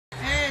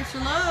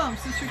Shalom,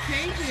 Sister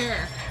Kate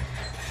here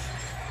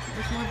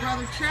with my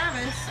brother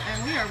Travis,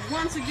 and we are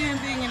once again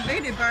being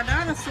invaded by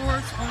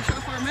dinosaurs on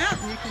Shofar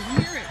Mountain. You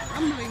can hear it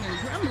rumbling and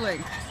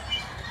grumbling.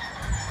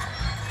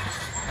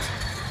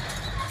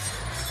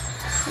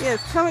 He is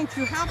coming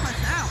to help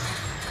us out.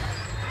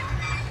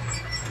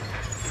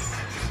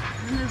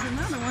 And there's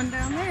another one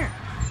down there.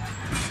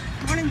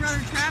 Morning, brother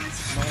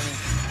Travis. Morning.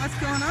 What's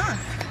going on?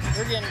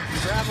 We're getting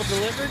gravel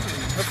delivered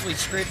and hopefully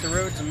scrape the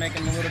roads and make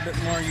them a little bit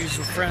more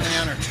user-friendly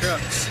on our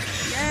trucks.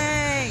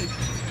 Yay!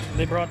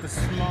 They brought the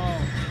small.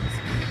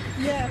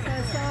 Yes,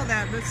 I saw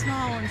that. The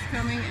small one's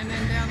coming, and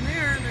then down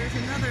there, there's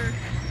another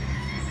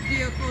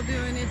vehicle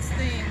doing its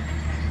thing.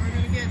 We're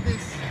going to get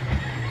this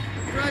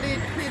rutted,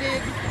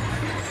 pitted,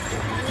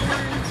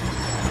 worn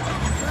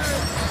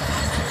road.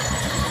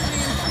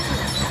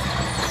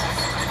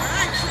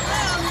 Alright,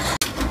 shalom!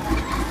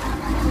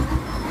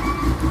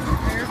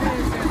 There it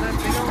is. There's that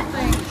big old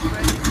thing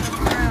ready to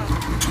come around.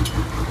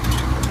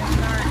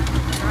 Getting our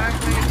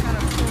driveway kind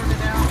of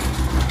sorted out.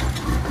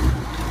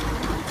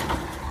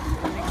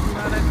 Makes a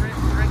lot of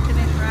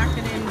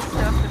racketing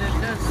stuff, but it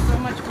does so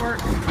much work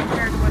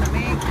compared to what a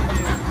man can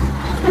do.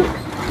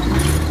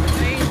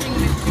 Amazing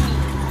machine.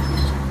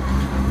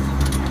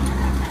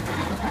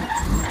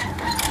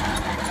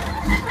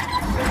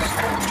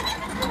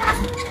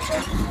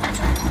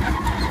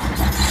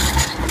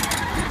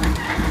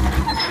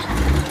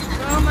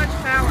 So much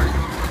power.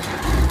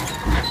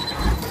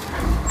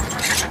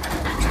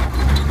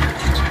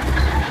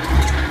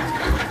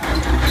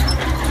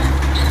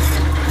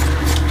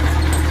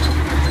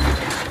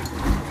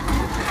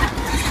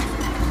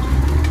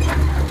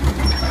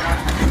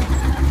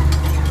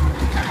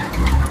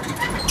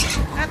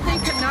 That thing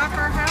could knock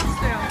our house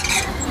down.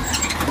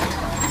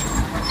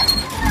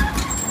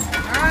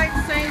 Alright,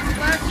 saints,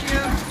 bless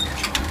you.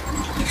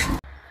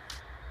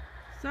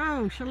 So,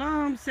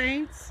 shalom,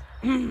 saints.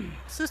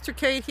 Sister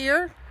Kate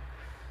here.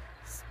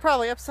 It's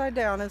probably upside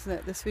down, isn't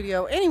it, this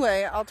video?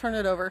 Anyway, I'll turn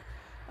it over.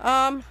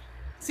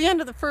 It's the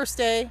end of the first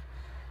day.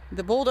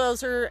 The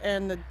bulldozer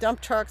and the dump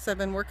trucks have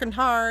been working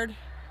hard.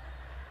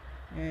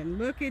 And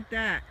look at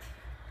that.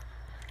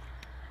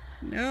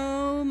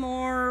 No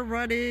more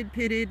rutted,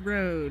 pitted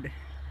road.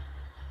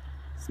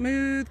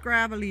 Smooth,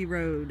 gravelly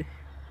road.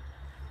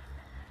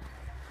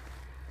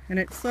 And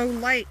it's so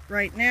light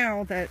right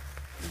now that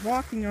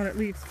walking on it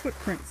leaves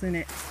footprints in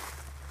it.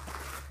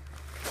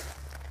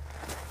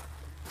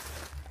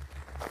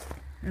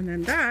 And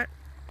then that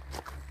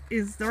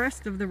is the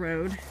rest of the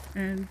road,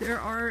 and there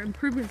are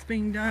improvements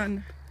being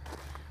done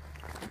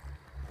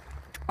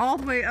all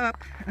the way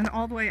up and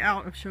all the way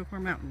out of Shofar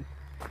Mountain.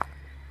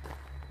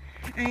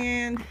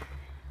 And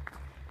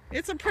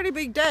it's a pretty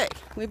big day.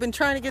 We've been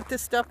trying to get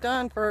this stuff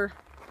done for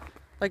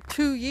like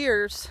 2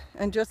 years,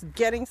 and just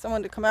getting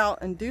someone to come out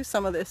and do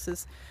some of this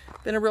has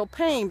been a real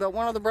pain, but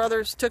one of the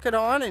brothers took it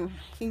on and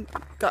he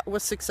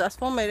was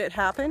successful, made it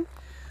happen.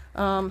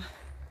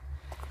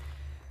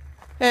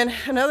 And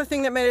another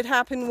thing that made it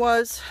happen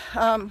was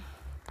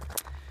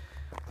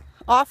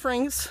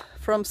offerings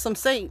from some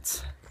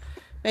saints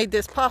made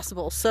this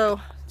possible.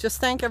 So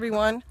just thank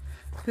everyone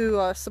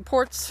who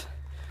supports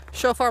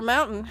Shofar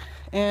Mountain,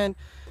 and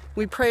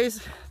we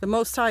praise the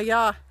Most High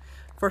Yah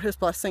for his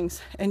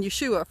blessings and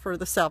Yeshua for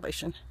the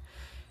salvation.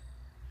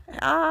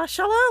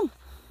 Shalom.